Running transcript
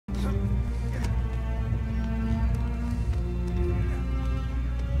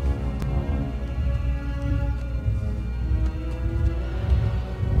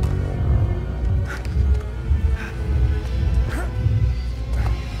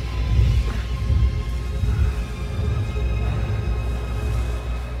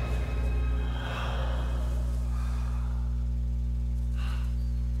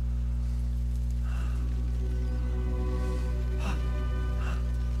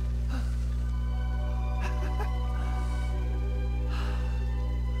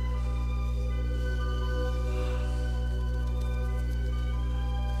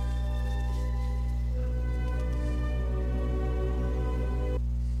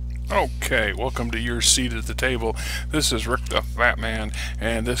Okay, welcome to your seat at the table. This is Rick the Fat Man,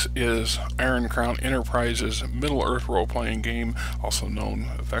 and this is Iron Crown Enterprises' Middle-earth role-playing game, also known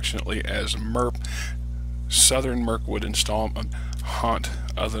affectionately as MERP, Southern Mirkwood installment, Haunt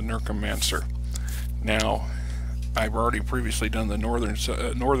of the Necromancer. Now, I've already previously done the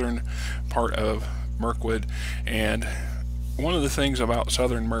northern part of Mirkwood, and one of the things about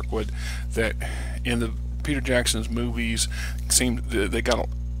Southern Mirkwood that in the Peter Jackson's movies they got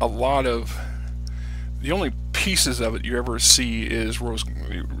a lot of, the only pieces of it you ever see is Rose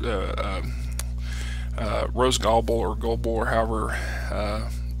Gobble or Gobble or however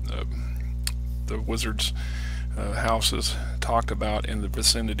the wizard's house is talked about in the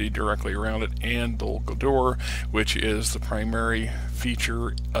vicinity directly around it, and Dol Guldur, which is the primary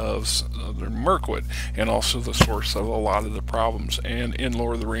feature of Southern Mirkwood and also the source of a lot of the problems. And in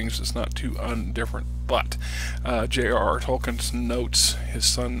Lord of the Rings, it's not too undifferent. But J.R.R. Tolkien's notes, his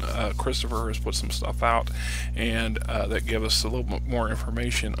son Christopher has put some stuff out, and that give us a little bit more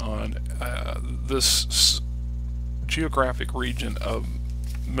information on this geographic region of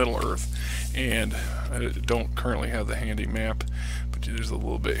Middle Earth. And I don't currently have the handy map, but there's a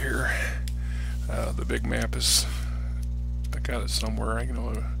little bit here. The big map is, I got it somewhere. I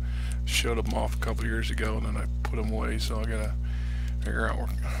showed them off a couple years ago, and then I put them away, so I gotta figure out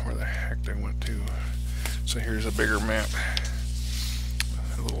where the heck they went to. So here's a bigger map.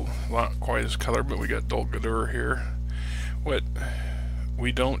 Not quite as colored, but we got Dol Guldur here. What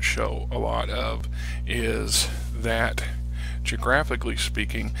we don't show a lot of is that, geographically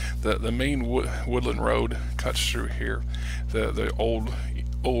speaking, the main woodland road cuts through here, the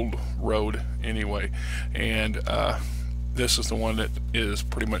old road anyway, and this is the one that is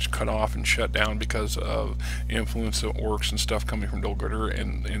pretty much cut off and shut down because of influence of orcs and stuff coming from Dol Guldur,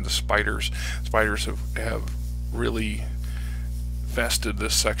 and the spiders. Spiders have really infested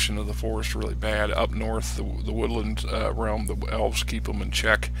this section of the forest really bad. Up north, the woodland realm, the elves keep them in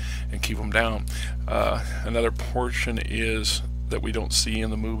check and keep them down. Another portion is that we don't see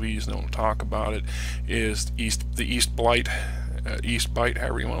in the movies, don't talk about it, is the East Blight, East Bight,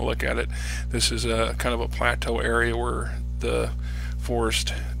 however you want to look at it. This is a kind of a plateau area where the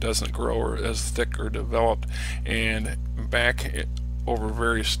forest doesn't grow or as thick or developed, and back over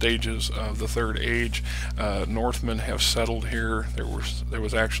various stages of the Third Age, Northmen have settled here. There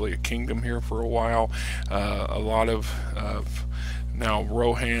was actually a kingdom here for a while. A lot of now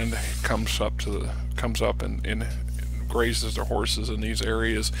Rohan comes up and grazes their horses in these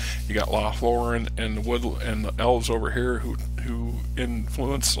areas. You got Lothlorien and the elves over here who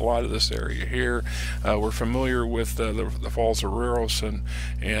influence a lot of this area here. We're familiar with the Falls of Rhoros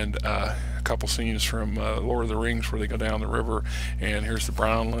and a couple scenes from Lord of the Rings where they go down the river, and here's the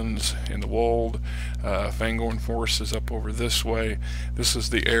Brownlands and the Wold. Fangorn Forest is up over this way. This is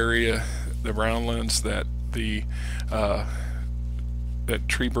the area, the Brownlands, that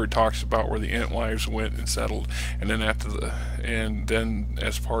Treebird talks about, where the Entwives went and settled, and then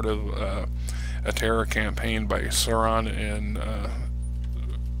as part of a terror campaign by Sauron and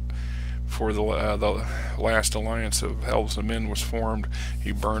for the last alliance of elves and men was formed,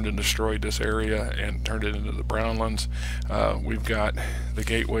 he burned and destroyed this area and turned it into the Brownlands. We've got the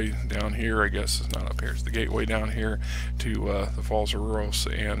gateway down here. I guess it's not up here. It's the gateway down here to the Falls of Rhoros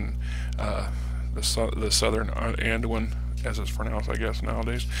and the Southern Anduin, as it's pronounced, I guess,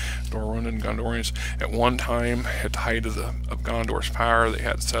 nowadays. Dorun and Gondorians. At one time, at the height of Gondor's power, they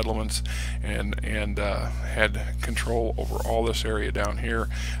had settlements and had control over all this area down here,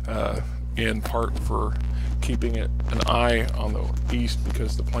 in part for keeping an eye on the east,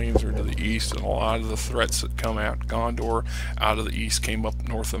 because the plains are to the east, and a lot of the threats that come at Gondor out of the east came up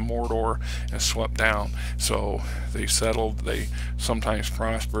north of Mordor and swept down. So they settled. They sometimes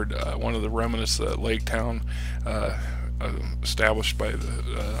prospered. One of the remnants, the lake town, established by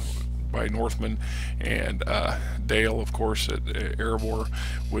Northmen, and Dale, of course, at Erebor,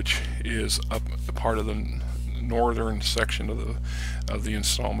 which is up a part of the northern section of the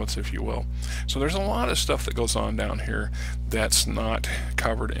installments, if you will. So there's a lot of stuff that goes on down here that's not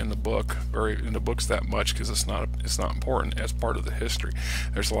covered in the book, in the books that much, because it's not important as part of the history.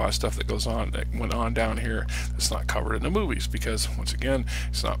 There's a lot of stuff that went on down here that's not covered in the movies, because once again,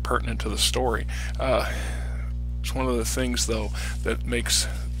 it's not pertinent to the story. It's one of the things, though, that makes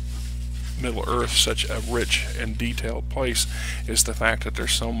Middle Earth such a rich and detailed place, is the fact that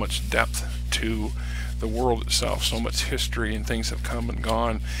there's so much depth to the world itself, so much history, and things have come and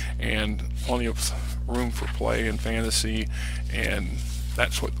gone, and plenty of room for play and fantasy, and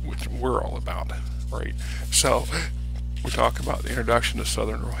that's what we're all about, right? So we talk about the introduction to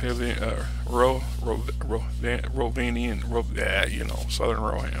Southern Rhovanion, Southern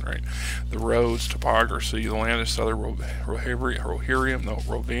Rhovanion, right? The roads, topography, the land of Southern Rhovanion.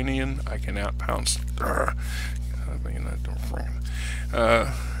 I cannot pronounce.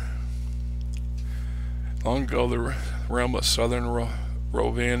 Long ago, the realm of Southern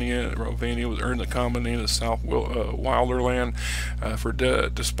Rhovania was earned the common name of South Wilderland.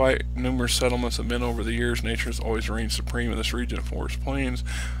 Despite numerous settlements of men over the years, nature has always reigned supreme in this region of forest plains.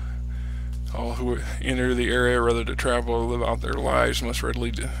 All who enter the area, whether to travel or live out their lives, must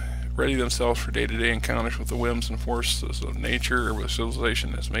ready themselves for day-to-day encounters with the whims and forces of nature, or with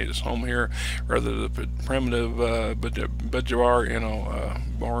civilization that's made its home here, rather the primitive J.R.R.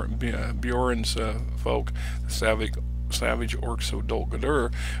 Bjorn's folk, the savage orcs of Dol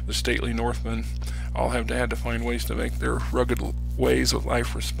Guldur, the stately Northmen, all have had to find ways to make their rugged ways of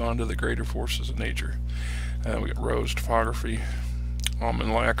life respond to the greater forces of nature. We got roads, topography.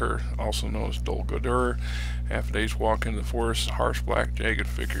 Almond lacquer, also known as Dol Guldur. Half a day's walk into the forest, harsh, black, jagged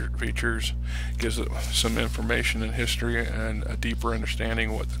features, gives it some information and history and a deeper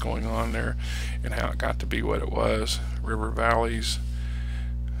understanding of what's going on there and how it got to be what it was. River valleys,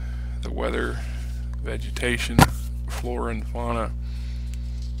 the weather, vegetation, flora and fauna.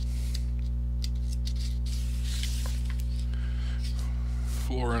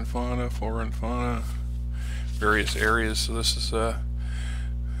 Flora and fauna, various areas. So this is flora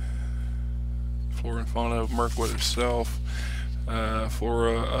and fauna of Mirkwood itself,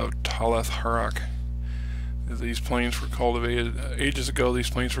 flora of Talath-Harak. These plains were cultivated ages ago.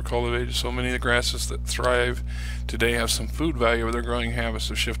 These plains were cultivated. So many of the grasses that thrive today have some food value, but their growing habits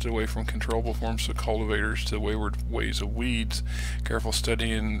have shifted away from controllable forms of cultivators to wayward ways of weeds. Careful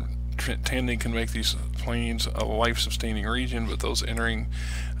study and tending can make these plains a life-sustaining region, but those entering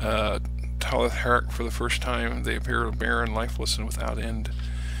Talath-Harak for the first time, they appear barren, lifeless, and without end.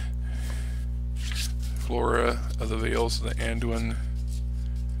 Flora of the Vales of the Anduin,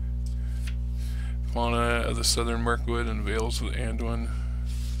 fauna of the Southern Mirkwood and Vales of the Anduin,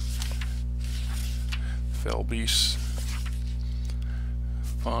 fell beasts,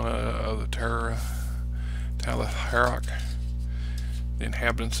 fauna of the Talath-Harak, the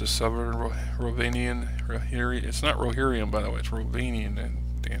inhabitants of Southern Rhovanion. It's not Rohirrim, by the way, it's Rhovanion, and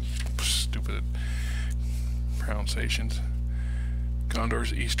damn stupid pronunciations.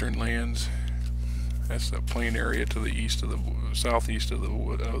 Gondor's eastern lands. That's the plain area to the east of the southeast of the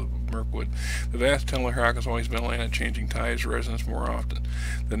Mirkwood. The vast Talath-Harak has always been a land of changing tides. Residents more often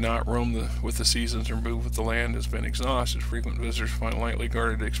than not roam with the seasons or move with the land has been exhausted. Frequent visitors find lightly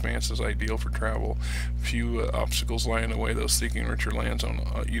guarded expanses ideal for travel. Few obstacles lie in the way those seeking richer lands on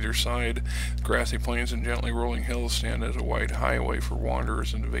either side. Grassy plains and gently rolling hills stand as a wide highway for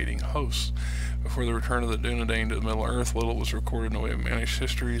wanderers and invading hosts. Before the return of the Dunedain to the Middle Earth, little was recorded in the way of managed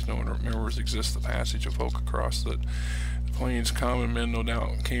histories. No one remembers exists the passage of folk across the plains. Common men no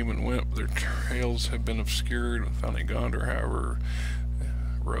doubt came and went, but their trails have been obscured. Founding Gondor, however,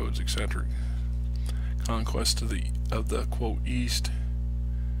 roads, etc. Conquest of the quote east.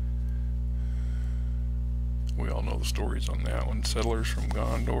 We all know the stories on that one. Settlers from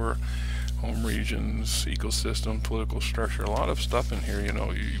Gondor, home regions, ecosystem, political structure, a lot of stuff in here. You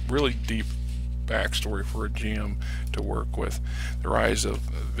know, really deep backstory for a GM to work with. The rise of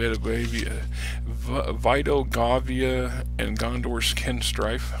Vidogavia and Gondor's kin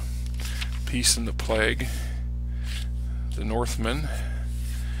strife, peace and the plague, the Northmen,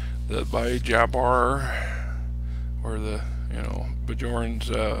 the J.R.R, or the Bjorn's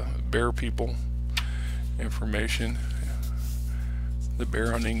bear people information, the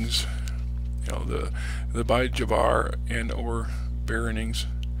Baronings, the J.R.R and or Baronings.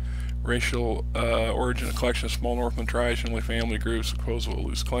 Racial origin, a collection of small Northman tribes, generally family groups, supposedly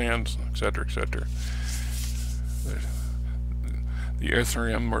loose clans, etc., etc. The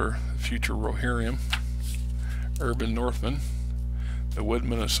Ithrium, or future Rohirrim, urban Northmen, the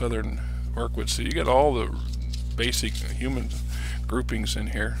Woodmen of Southern Mirkwood. So you get all the basic human groupings in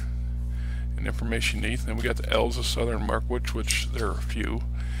here and information you need. Then we got the Elves of Southern Mirkwood, which there are a few,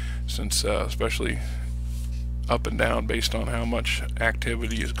 since especially up and down based on how much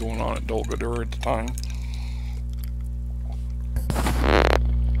activity is going on at Dol Guldur at the time.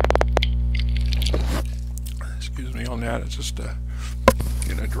 Excuse me on that, it's just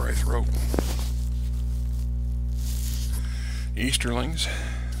getting a dry throat. Easterlings,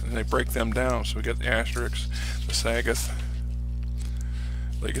 and they break them down. So we got the Asterix, the Sagoth,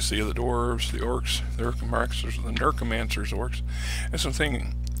 Legacy of the Dwarves, the Orcs, the Necromancers, Orcs. And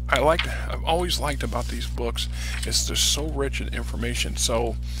something I've always liked about these books is they're so rich in information.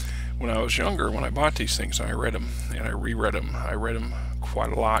 So when I was younger, when I bought these things, I read them and I reread them. I read them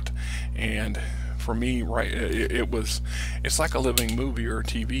quite a lot, and for me, right, it's like a living movie or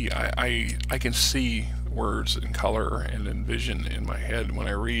TV. I can see words and color and envision in my head when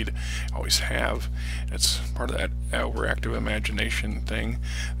I read. I always have. It's part of that overactive imagination thing.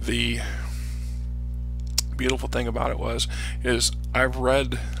 The beautiful thing about it is I've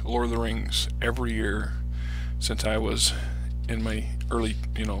read Lord of the Rings every year since I was in my early,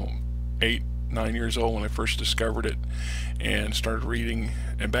 8, 9 years old when I first discovered it and started reading.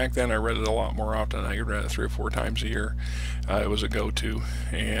 And back then I read it a lot more often. I read it 3 or 4 times a year. It was a go-to.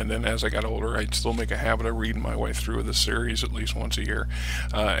 And then as I got older, I'd still make a habit of reading my way through the series at least once a year.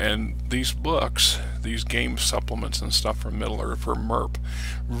 And these books, these game supplements and stuff from Middle-earth, for MERP,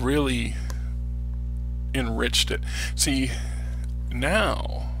 really enriched it. See,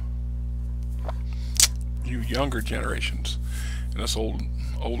 now you younger generations and us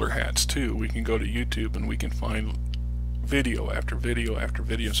older hats too, we can go to YouTube and we can find video after video after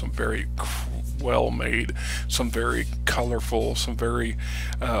video, some very well made, some very colorful, some very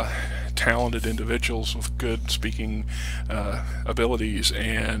talented individuals with good speaking abilities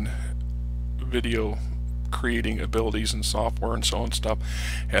and video creating abilities and software and so on stuff,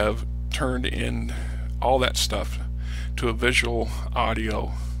 have turned in all that stuff to a visual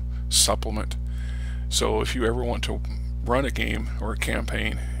audio supplement. So if you ever want to run a game or a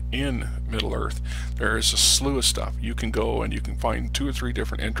campaign in Middle-earth, there is a slew of stuff. You can go and you can find 2 or 3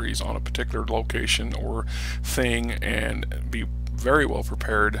 different entries on a particular location or thing and be very well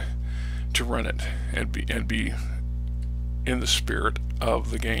prepared to run it and be in the spirit of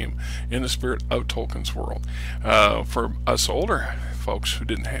the game, in the spirit of Tolkien's world. For us older folks who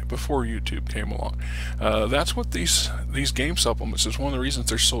didn't have before YouTube came along, that's what these game supplements is. One of the reasons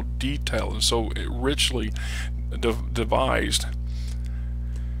they're so detailed and so richly devised.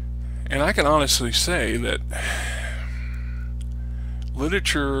 And I can honestly say that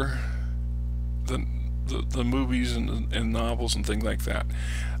literature, the movies and novels and things like that,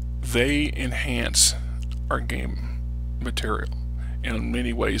 they enhance our game material in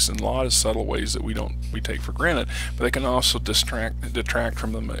many ways, in a lot of subtle ways that we take for granted, but they can also detract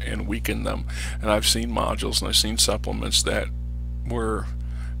from them and weaken them. And I've seen modules and I've seen supplements that were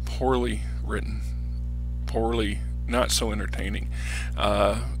poorly written, poorly, not so entertaining,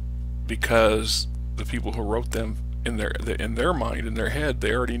 because the people who wrote them in their mind, in their head,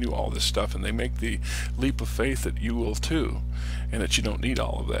 they already knew all this stuff, and they make the leap of faith that you will too, and that you don't need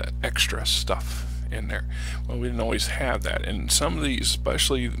all of that extra stuff in there. Well, we didn't always have that, and some of these,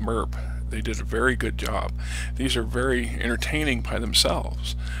 especially MERP, they did a very good job. These are very entertaining by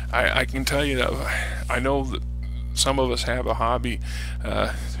themselves. I can tell you that I know that some of us have a hobby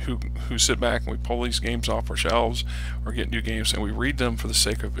who sit back and we pull these games off our shelves or get new games and we read them for the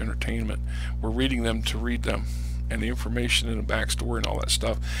sake of entertainment. We're reading them to read them, and the information and the backstory and all that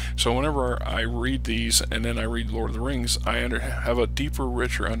stuff. So whenever I read these and then I read Lord of the Rings, I have a deeper,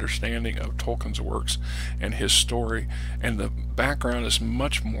 richer understanding of Tolkien's works and his story, and the background is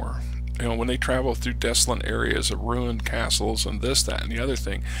much more. When they travel through desolate areas of ruined castles and this, that, and the other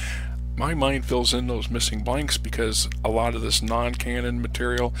thing, my mind fills in those missing blanks, because a lot of this non-canon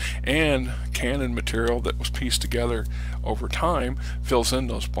material and canon material that was pieced together over time fills in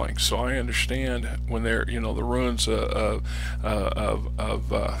those blanks. So I understand when they're, the ruins when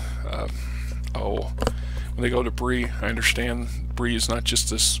they go to Bree, I understand Bree is not just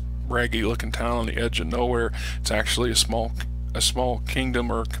this raggy looking town on the edge of nowhere. It's actually a small kingdom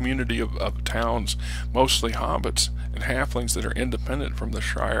or community of towns, mostly hobbits and halflings that are independent from the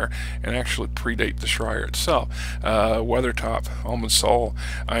Shire and actually predate the Shire itself. Weathertop, Almond Sol,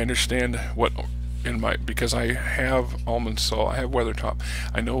 I understand what because I have Almond Sol, I have Weathertop.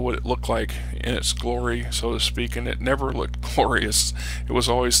 I know what it looked like in its glory, so to speak, and it never looked glorious. It was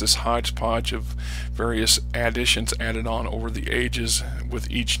always this hodgepodge of various additions added on over the ages, with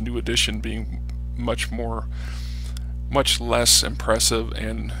each new addition being much less impressive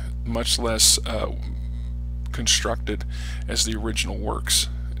and much less constructed as the original works.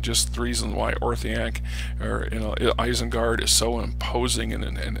 Just the reason why Orthanc or Isengard is so imposing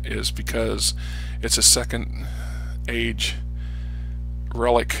and is because it's a second age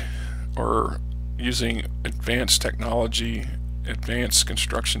relic, or using advanced technology, advanced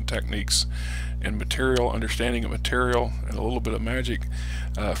construction techniques, and understanding of material, and a little bit of magic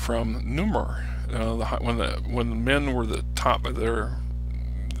from Numenor. When the men were the top of their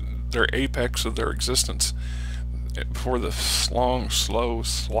apex of their existence, before the long, slow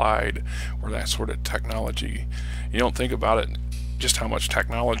slide, or that sort of technology. You don't think about it, just how much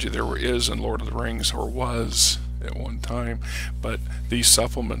technology there is in Lord of the Rings, or was at one time. But these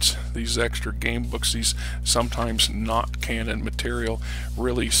supplements, these extra game books, these sometimes not canon material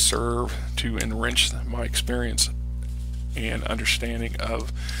really serve to enrich my experience and understanding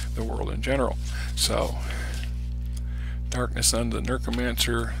of the world in general. So Darkness Unto the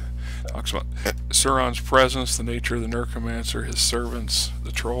Necromancer talks about Sauron's presence, the nature of the Necromancer, his servants,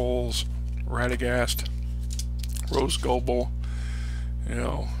 the trolls, Radagast, Rose Goble. You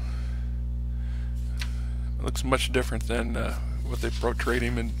know, it looks much different than what they portrayed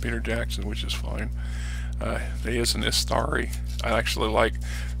him in Peter Jackson, which is fine. He is an Istari. I actually like,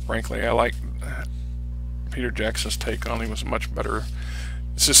 frankly, I like Peter Jackson's take on him was much better.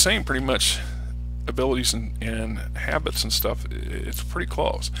 It's the same pretty much abilities and habits and stuff. It's pretty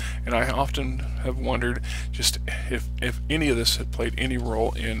close, and I often have wondered just if any of this had played any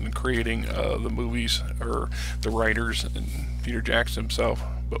role in creating the movies or the writers and Peter Jackson himself.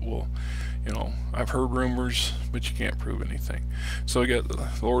 But we'll, you know, I've heard rumors, but you can't prove anything. So we got the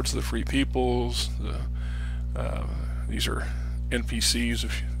Lords of the Free Peoples. These are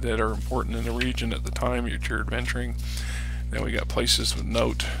NPCs that are important in the region at the time you're adventuring. Then we got places of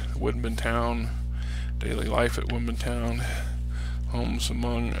note: Woodman Town, daily life at Woodman Town, homes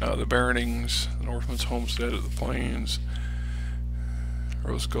among the Baronings, the Northman's homestead at the Plains,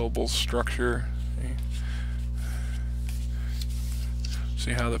 Rose Goble's structure.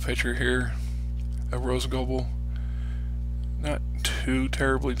 See how the picture here of Rose Goble, not too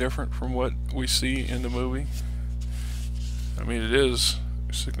terribly different from what we see in the movie. I mean, it is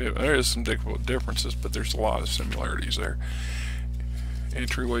significant. There is some differences, but there's a lot of similarities there.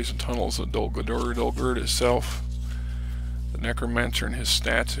 Entryways and tunnels of Dol Guldur. Dol Guldur itself, the Necromancer and his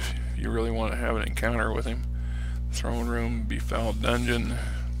stats, if you really want to have an encounter with him. Throne room, befouled dungeon.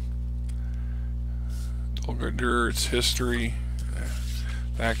 Dol Guldur, its history.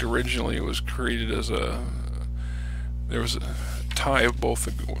 In fact, originally it was created as there was a tie of both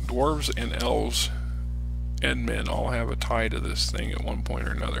the dwarves and elves and men all have a tie to this thing at one point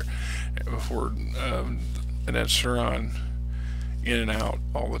or another. Before, and then Sauron in and out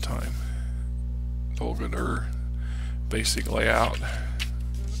all the time. Dol Guldur, basic layout,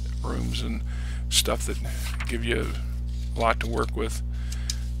 rooms and stuff that give you a lot to work with.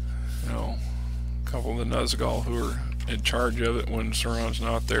 You know, a couple of the Nazgul who are in charge of it when Sauron's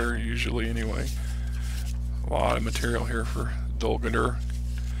not there, usually anyway. A lot of material here for Dol Guldur,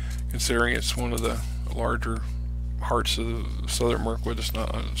 considering it's one of the larger parts of the Southern Mirkwood. It's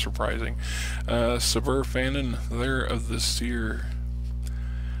not surprising. Sibur Fanon, Lair of the Seer.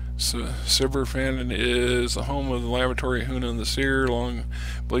 So, Sibur Fanon is the home of the laboratory Hunan the Seer, long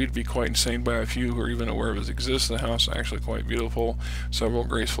believed to be quite insane by a few who are even aware of its existence. The house is actually quite beautiful. Several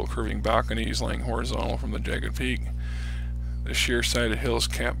graceful curving balconies laying horizontal from the jagged peak. The sheer-sided hill is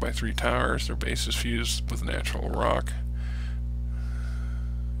capped by 3 towers. Their base is fused with natural rock.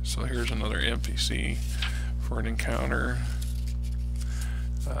 So here's another NPC for an encounter.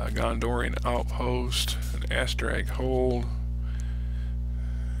 Gondorian outpost, an Astrag hold.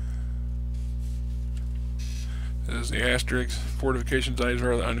 As the Astrag fortification designs are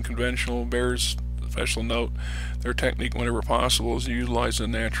rather unconventional, bears special note. Their technique, whenever possible, is to utilize a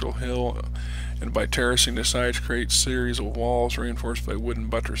natural hill, and by terracing the sides, create a series of walls reinforced by wooden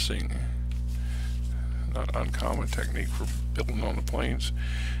buttressing. Not uncommon technique for building on the plains.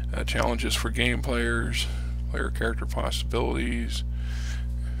 Challenges for game players, player character possibilities.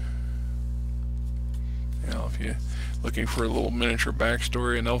 You know, if you're looking for a little miniature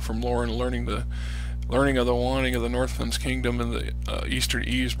backstory, an elf from lore and learning of the wanting of the Northmen's kingdom and the Eastern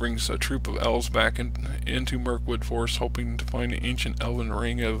Eves brings a troop of elves back into Mirkwood Forest, hoping to find an ancient elven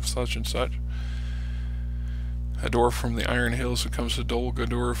ring of such and such. A dwarf from the Iron Hills who comes to Dol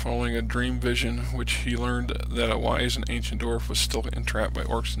Guldur following a dream vision, which he learned that a wise and ancient dwarf was still entrapped by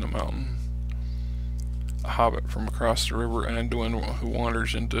orcs in the mountain. A hobbit from across the river Anduin who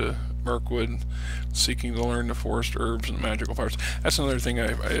wanders into Mirkwood, seeking to learn the forest herbs and magical powers. That's another thing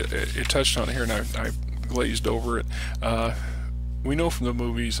I touched on here, and I glazed over it. We know from the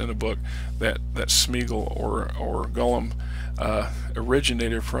movies and the book that Smeagol or Gollum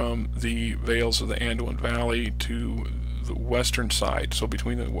originated from the vales of the Anduin Valley to the western side, so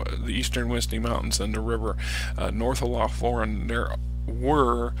between the eastern Whistling Mountains and the river. North of Lothlorien, there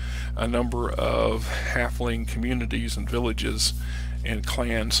were a number of halfling communities and villages and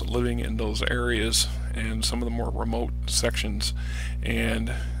clans living in those areas and some of the more remote sections,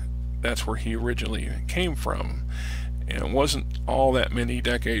 and that's where he originally came from. And it wasn't all that many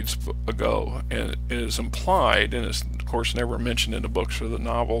decades ago, and it is implied, and it's of course never mentioned in the books or the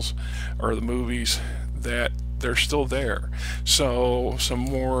novels or the movies, that they're still there. So some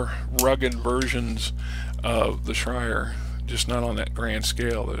more rugged versions of the Shire, just not on that grand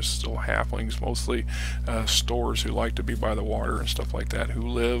scale. There's still halflings, mostly stores who like to be by the water and stuff like that, who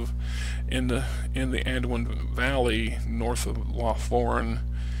live in the Anduin Valley north of Lothlorien,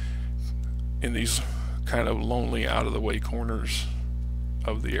 in these kind of lonely, out of the way corners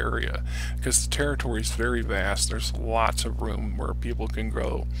of the area, because the territory is very vast. There's lots of room where people can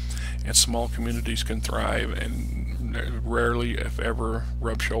grow and small communities can thrive, and rarely, if ever,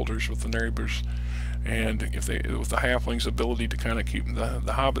 rub shoulders with the neighbors. And if they, with the halflings' ability to kind of keep the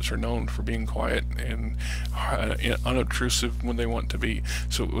hobbits are known for being quiet and unobtrusive when they want to be,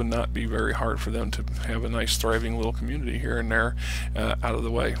 so it would not be very hard for them to have a nice thriving little community here and there, out of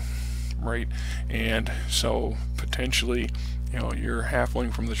the way, right? And so potentially, you know, you're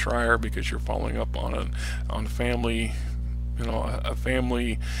halfling from the Shire because you're following up on a family, you know, a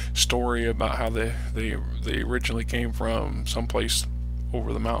family story about how they originally came from someplace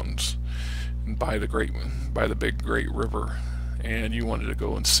over the mountains, by the big great river, and you wanted to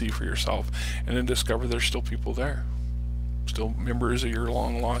go and see for yourself, and then discover there's still people there, still members of your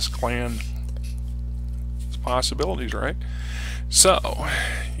long lost clan. It's possibilities, right? So,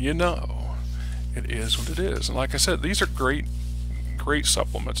 you know, it is what it is. And like I said, these are great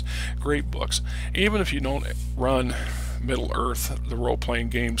supplements, great books. Even if you don't run Middle Earth, the role-playing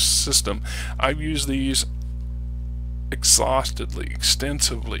game system, I've used these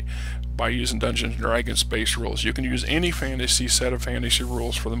extensively by using Dungeons & Dragons based rules. You can use any fantasy set of fantasy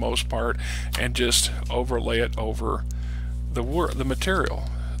rules for the most part and just overlay it over the material,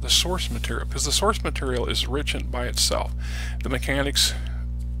 the source material, because the source material is rich by itself. The mechanics,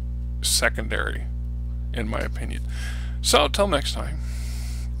 secondary, in my opinion. So, till next time,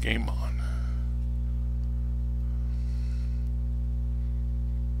 game on.